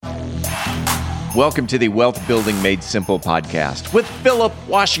Welcome to the Wealth Building Made Simple podcast with Philip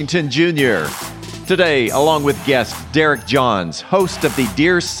Washington Jr. Today, along with guest Derek Johns, host of the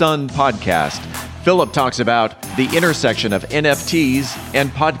Dear Son podcast, Philip talks about the intersection of NFTs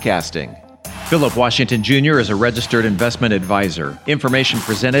and podcasting. Philip Washington Jr. is a registered investment advisor. Information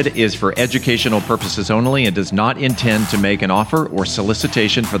presented is for educational purposes only and does not intend to make an offer or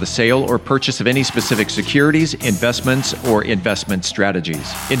solicitation for the sale or purchase of any specific securities, investments, or investment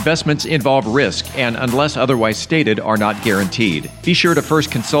strategies. Investments involve risk and, unless otherwise stated, are not guaranteed. Be sure to first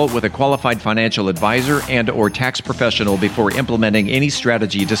consult with a qualified financial advisor and/or tax professional before implementing any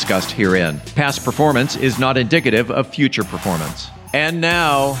strategy discussed herein. Past performance is not indicative of future performance. And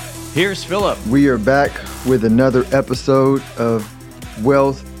now, here's Philip. We are back with another episode of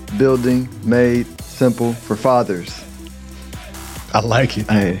Wealth Building Made Simple for Fathers. I like it.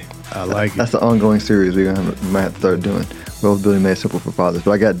 Hey, I like it. That's the ongoing series we might have to start doing. Wealth Building Made Simple for Fathers.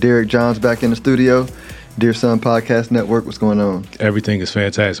 But I got Derek Johns back in the studio. Dear Son Podcast Network, what's going on? Everything is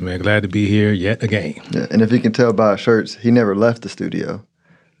fantastic, man. Glad to be here yet again. Yeah, and if you can tell by our shirts, he never left the studio.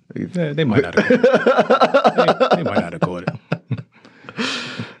 Yeah, they might not have caught it. They might not have caught it.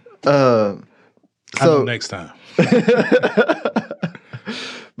 So next time.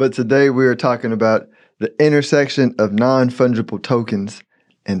 But today we are talking about the intersection of non-fungible tokens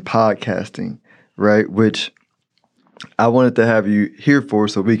and podcasting, right? Which I wanted to have you here for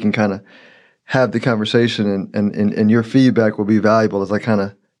so we can kind of have the conversation and your feedback will be valuable as I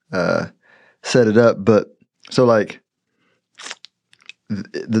kind of set it up. But so like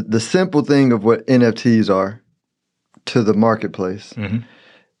the simple thing of what NFTs are to the marketplace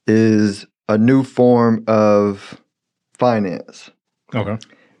is a new form of finance. Okay.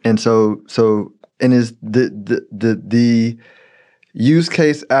 And so is the use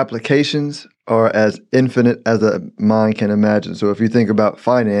case applications are as infinite as a mind can imagine. So if you think about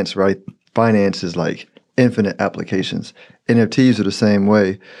finance, right? Finance is like infinite applications. NFTs are the same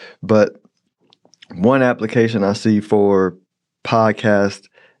way, but one application I see for podcast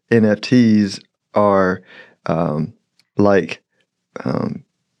NFTs are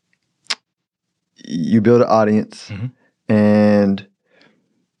you build an audience, and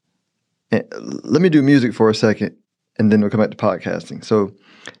let me do music for a second, and then we'll come back to podcasting. So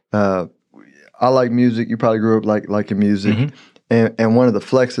I like music. You probably grew up liking music, and one of the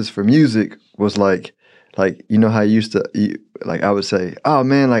flexes for music was like you know how you used to I would say, oh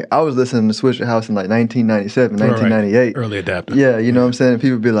man, like I was listening to Swisher House in like 1997, 1998. Early adapter. Yeah, you know what I'm saying?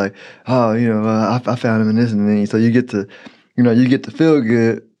 People be like, oh, I found him in this and then. So you get to feel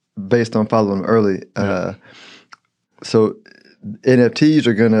good based on following them early. So NFTs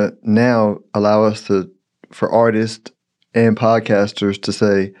are going to now allow us for artists and podcasters to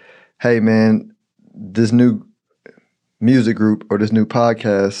say, hey man, this new music group or this new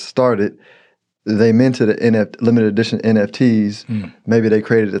podcast started. They minted limited edition NFTs. Maybe they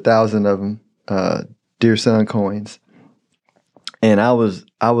created 1,000 of them, Dear Son coins. And I was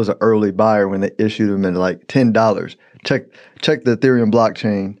an early buyer when they issued them at like $10. Check the Ethereum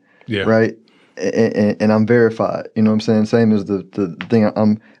blockchain, right? And I'm verified. You know what I'm saying? Same as the thing.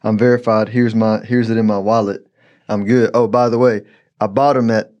 I'm verified. Here's it in my wallet. I'm good. Oh, by the way, I bought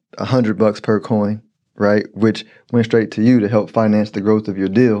them at $100 per coin, right? Which went straight to you to help finance the growth of your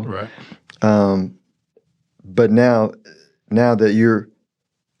deal, right? But now that you're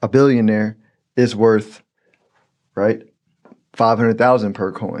a billionaire, it's worth, right, 500,000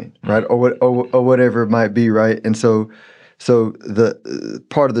 per coin, right, or whatever it might be, right. And so the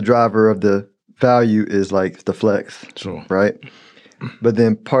part of the driver of the value is like the flex, sure, right. But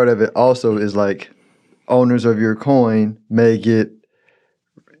then part of it also is like owners of your coin may get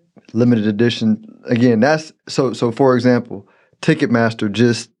limited edition. Again, that's so. For example, Ticketmaster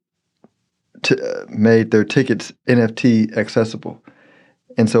just made their tickets NFT accessible,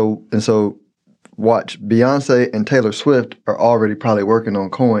 and so watch, Beyonce and Taylor Swift are already probably working on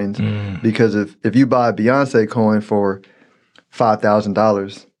coins because if you buy a Beyonce coin for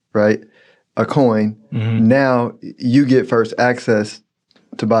 $5,000, right, a coin, now you get first access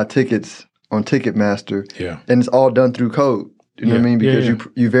to buy tickets on Ticketmaster, and it's all done through code. You know what I mean? Because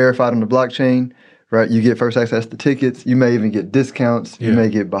you verified on the blockchain. Right, you get first access to tickets. You may even get discounts. You may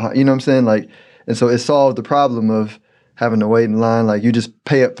get behind. You know what I'm saying? Like, and so it solved the problem of having to wait in line. Like, you just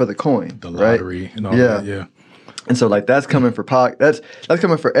pay up for the coin, the lottery, right? And all that. Yeah. And so like that's coming for that's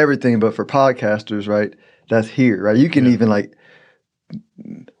coming for everything, but for podcasters, right? That's here, right? You can even like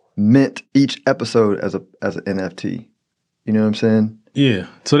mint each episode as an NFT. You know what I'm saying? Yeah.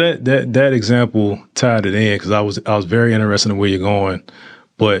 So that example tied it in because I was very interested in where you're going.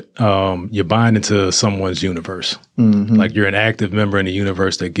 But you're buying into someone's universe. Like you're an active member in the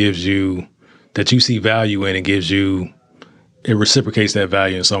universe that gives you that you see value in and it reciprocates that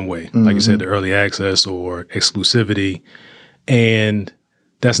value in some way. Like you said, the early access or exclusivity. And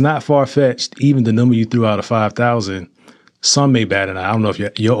that's not far-fetched. Even the number you threw out of 5,000, some may bat an eye. I don't know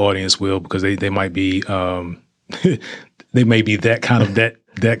if your audience will, because they might be they may be that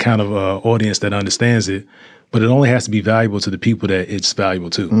kind of audience that understands it. But it only has to be valuable to the people that it's valuable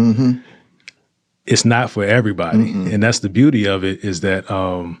to. It's not for everybody, and that's the beauty of it. Is that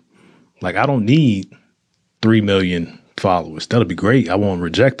like, I don't need 3 million followers. That'll be great. I won't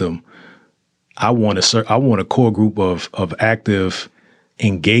reject them. I want a core group of active,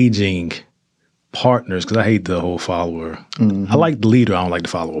 engaging partners, because I hate the whole follower. I like the leader. I don't like the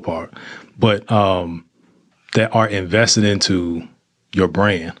follower part. But that are invested into your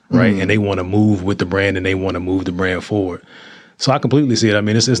brand, right? And they want to move with the brand, and they want to move the brand forward. So I completely see it. I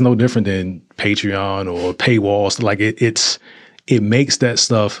mean, it's no different than Patreon or paywalls. Like it makes that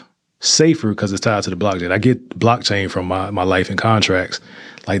stuff safer because it's tied to the blockchain. I get blockchain from my life and contracts.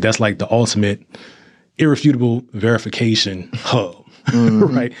 Like, that's like the ultimate irrefutable verification hub,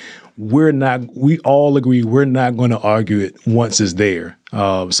 right? We all agree we're not going to argue it once it's there.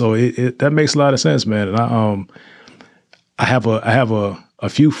 So that makes a lot of sense, man. And I have a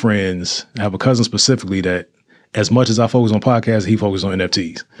few friends. I have a cousin specifically that, as much as I focus on podcasts, he focuses on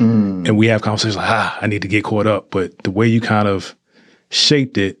NFTs. And we have conversations like, I need to get caught up. But the way you kind of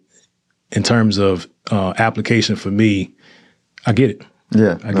shaped it in terms of application for me, I get it.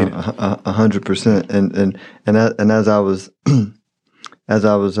 Yeah, I get it. 100%. And as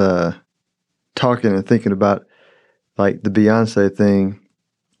I was talking and thinking about like the Beyonce thing,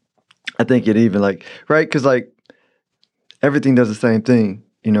 I think it even like, right? Because like everything does the same thing.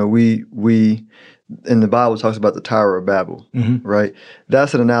 You know, we in the Bible talks about the Tower of Babel, right?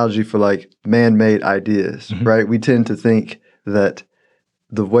 That's an analogy for like man-made ideas, right? We tend to think that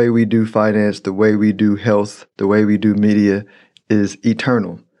the way we do finance, the way we do health, the way we do media is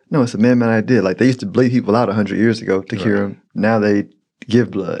eternal. No, it's a man-made idea. Like, they used to bleed people out 100 years ago to cure them. Now they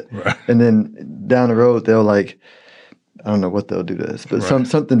give blood. Right. And then down the road, they'll like, I don't know what they'll do to us, but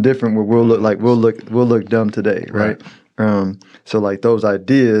something different where we'll look dumb today, right? So like those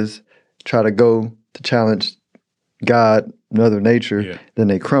ideas try to go to challenge God, Mother Nature, then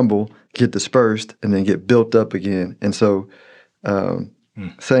they crumble, get dispersed, and then get built up again. And so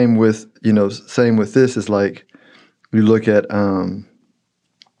same with this is like, you look at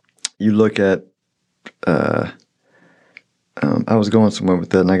I was going somewhere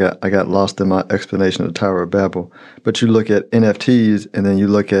with that, and I got lost in my explanation of the Tower of Babel. But you look at NFTs, and then you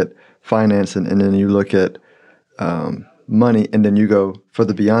look at financing, and then you look at money, and then you go for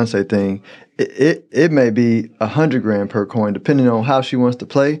the Beyonce thing. It may be $100,000 per coin, depending on how she wants to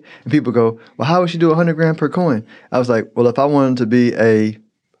play. And people go, well, how would she do $100,000 per coin? I was like, well, if I wanted to be a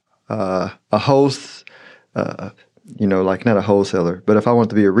host, like not a wholesaler, but if I want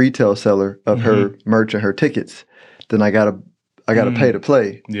to be a retail seller of her merch and her tickets, then I gotta pay to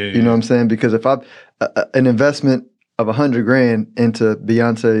play. You know what I'm saying? Because if an investment of $100,000 into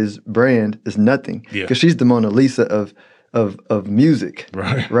Beyonce's brand is nothing, because she's the Mona Lisa of music,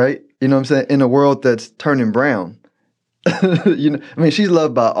 right? You know what I'm saying? In a world that's turning brown. She's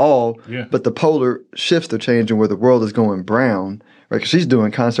loved by all, but the polar shifts are changing where the world is going brown, right? 'Cause she's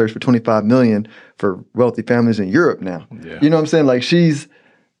doing concerts for $25 million for wealthy families in Europe now. You know what I'm saying? Like, she's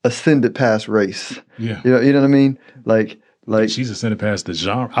ascended past race. You know what I mean? Like she's ascended past the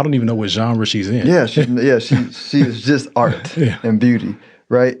genre. I don't even know what genre she's in. She is just art and beauty,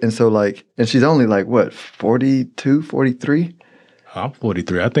 right? And so and she's only like what, 42, 43? I'm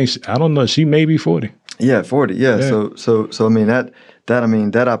 43. I don't know. She may be 40. Yeah, 40. Yeah. So I mean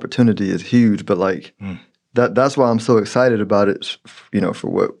that opportunity is huge, but like that's why I'm so excited about it, for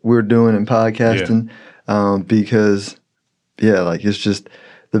what we're doing in podcasting, because like it's just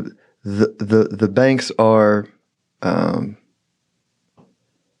the banks are. I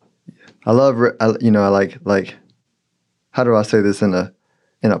like how do I say this in a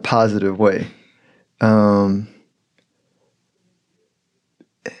positive way?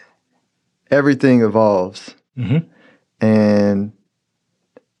 Everything evolves, and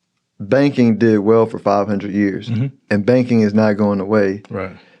banking did well for 500 years, and banking is not going away.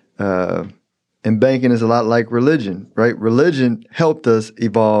 Right. And banking is a lot like religion, right? Religion helped us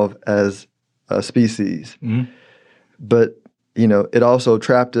evolve as a species, but it also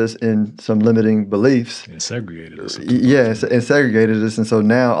trapped us in some limiting beliefs and segregated us. And segregated us, and so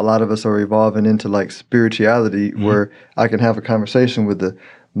now a lot of us are evolving into like spirituality, where I can have a conversation with the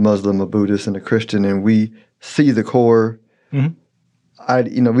Muslim, a Buddhist, and a Christian, and we see the core.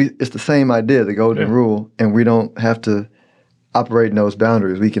 It's the same idea, the golden rule, and we don't have to operate in those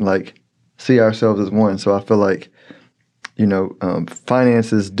boundaries. We can like see ourselves as one. So I feel like,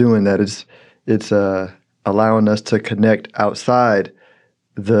 finance is doing that. It's allowing us to connect outside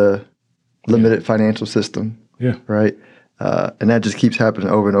the limited financial system. Yeah. Right. And that just keeps happening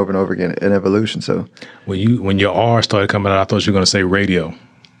over and over and over again in evolution. So when your R started coming out, I thought you were going to say radio.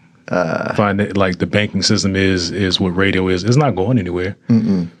 Find it like the banking system is what radio is. It's not going anywhere.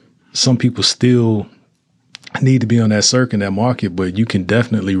 Mm-mm. Some people still need to be on that circuit, that market, but you can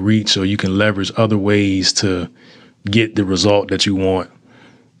definitely reach, or you can leverage other ways to get the result that you want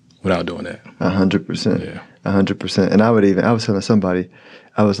without doing that. 100%. Yeah. 100%. And I was telling somebody,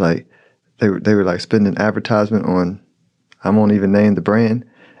 I was like, they were like spending advertisement on, I won't even name the brand.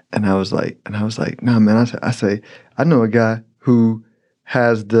 And I was like, nah, man, I know a guy who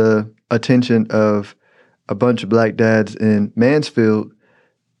has the attention of a bunch of black dads in Mansfield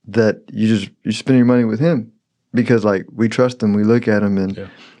that you spend your money with him because like we trust him, we look at him, and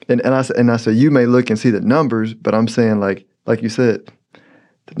I said you may look and see the numbers, but I'm saying like you said,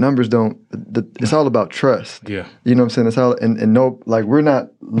 the numbers don't. It's all about trust. Yeah, you know what I'm saying. It's all and no, like we're not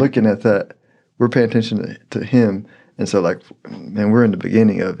looking at that. We're paying attention to him, and so like, man, we're in the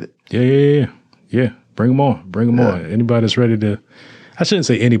beginning of it. Yeah. Bring them on. Anybody that's ready to. I shouldn't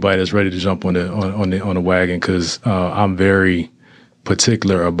say anybody that's ready to jump on the wagon, because I'm very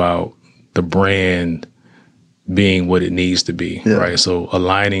particular about the brand being what it needs to be, right? So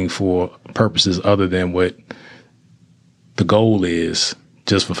aligning for purposes other than what the goal is,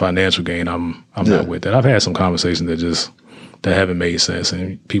 just for financial gain. I'm not with that. I've had some conversations that haven't made sense,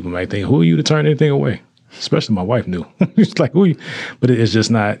 and people might think, "Who are you to turn anything away?" Especially my wife knew. She's like, "Who are you?" But it's just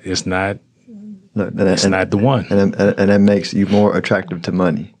not. It's not. It's not the one. And that makes you more attractive to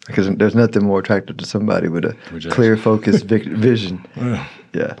money, because there's nothing more attractive to somebody with a clear, focused vision.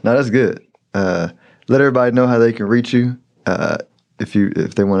 Yeah, no, that's good. Let everybody know how they can reach you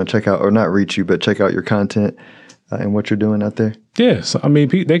if they want to check out, or not reach you, but check out your content and what you're doing out there. Yeah, so, I mean,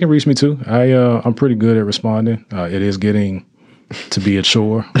 they can reach me too. I'm pretty good at responding. It is getting to be a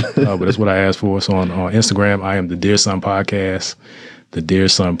chore, but that's what I asked for. So on Instagram, I am the Dear Son Podcast. The Dear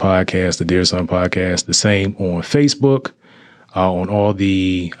Son Podcast, the Dear Son Podcast. The same on Facebook, on all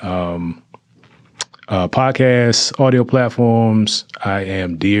the podcast audio platforms. I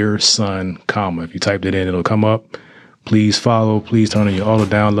am Dear Son, If you type that in, it'll come up. Please follow. Please turn on your auto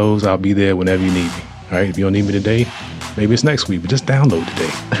downloads. I'll be there whenever you need me. All right. If you don't need me today, maybe it's next week, but just download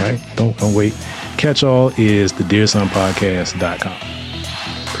today. All right. Don't wait. Catch all is the DearSonPodcast.com.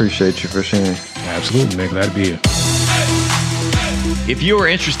 Appreciate you for sharing. Absolutely, man. Glad to be here. If you are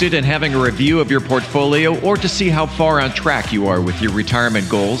interested in having a review of your portfolio or to see how far on track you are with your retirement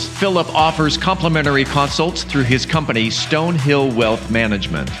goals, Philip offers complimentary consults through his company, Stonehill Wealth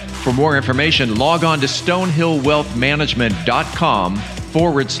Management. For more information, log on to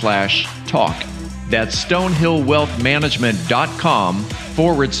stonehillwealthmanagement.com/talk. That's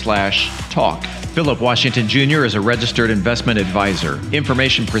stonehillwealthmanagement.com/talk. Philip Washington Jr. is a registered investment advisor.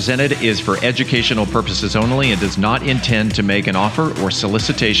 Information presented is for educational purposes only and does not intend to make an offer or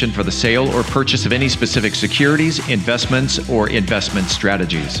solicitation for the sale or purchase of any specific securities, investments, or investment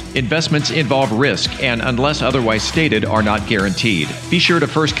strategies. Investments involve risk and, unless otherwise stated, are not guaranteed. Be sure to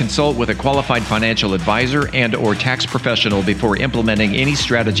first consult with a qualified financial advisor and/or tax professional before implementing any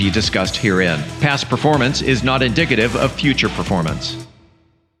strategy discussed herein. Past performance is not indicative of future performance.